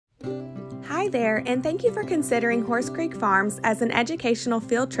Hi there, and thank you for considering Horse Creek Farms as an educational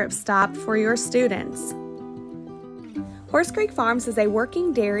field trip stop for your students. Horse Creek Farms is a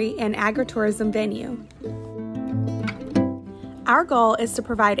working dairy and agritourism venue. Our goal is to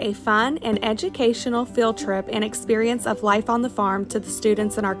provide a fun and educational field trip and experience of life on the farm to the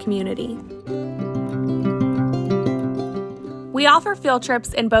students in our community. We offer field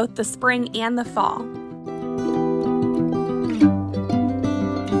trips in both the spring and the fall.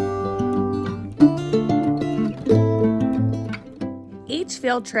 Each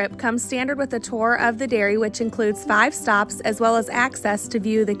field trip comes standard with a tour of the dairy, which includes 5 stops as well as access to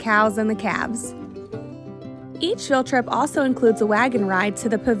view the cows and the calves. Each field trip also includes a wagon ride to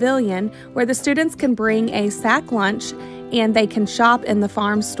the pavilion where the students can bring a sack lunch and they can shop in the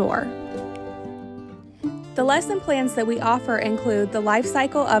farm store. The lesson plans that we offer include the life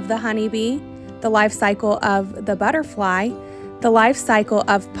cycle of the honeybee, the life cycle of the butterfly, the life cycle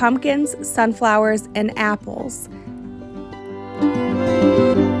of pumpkins, sunflowers, and apples.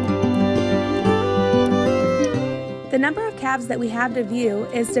 The number of calves that we have to view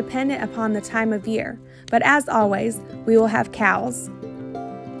is dependent upon the time of year, but as always, we will have cows.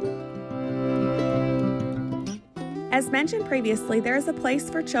 As mentioned previously, there is a place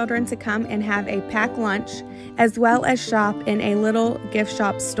for children to come and have a packed lunch, as well as shop in a little gift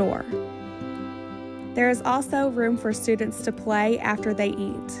shop store. There is also room for students to play after they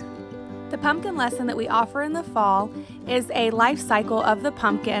eat. The pumpkin lesson that we offer in the fall is a life cycle of the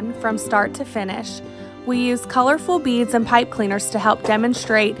pumpkin from start to finish. We use colorful beads and pipe cleaners to help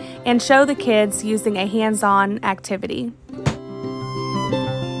demonstrate and show the kids using a hands-on activity.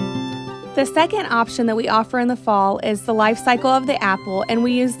 The second option that we offer in the fall is the life cycle of the apple, and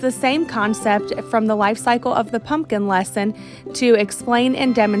we use the same concept from the life cycle of the pumpkin lesson to explain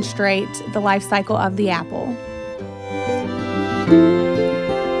and demonstrate the life cycle of the apple.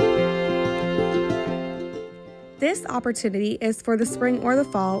 This opportunity is for the spring or the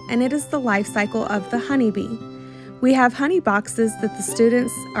fall, and it is the life cycle of the honeybee. We have honey boxes that the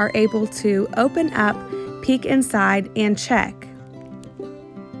students are able to open up, peek inside, and check.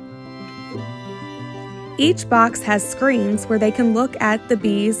 Each box has screens where they can look at the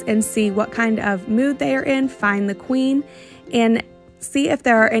bees and see what kind of mood they are in, find the queen, and see if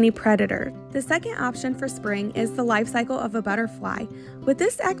there are any predators. The second option for spring is the life cycle of a butterfly. With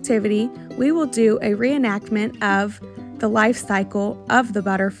this activity, we will do a reenactment of the life cycle of the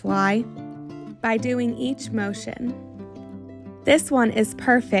butterfly by doing each motion. This one is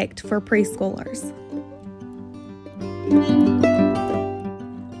perfect for preschoolers.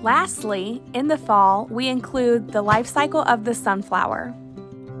 Lastly, in the fall, we include the life cycle of the sunflower.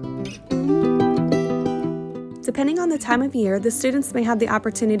 Depending on the time of year, the students may have the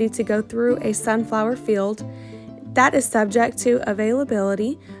opportunity to go through a sunflower field. That is subject to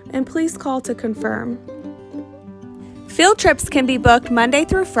availability, and please call to confirm. Field trips can be booked Monday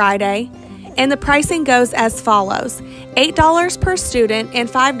through Friday, and the pricing goes as follows: $8 per student and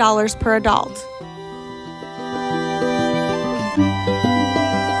 $5 per adult.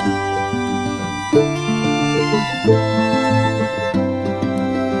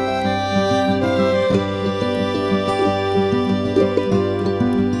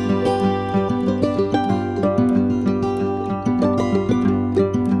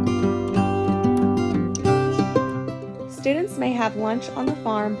 Students may have lunch on the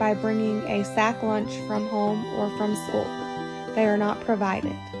farm by bringing a sack lunch from home or from school. They are not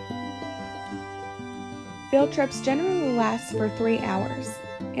provided. Field trips generally last for 3 hours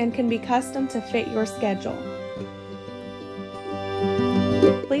and can be custom to fit your schedule.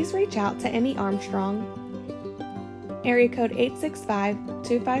 Please reach out to Emmy Armstrong, area code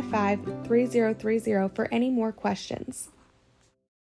 865-255-3030 for any more questions.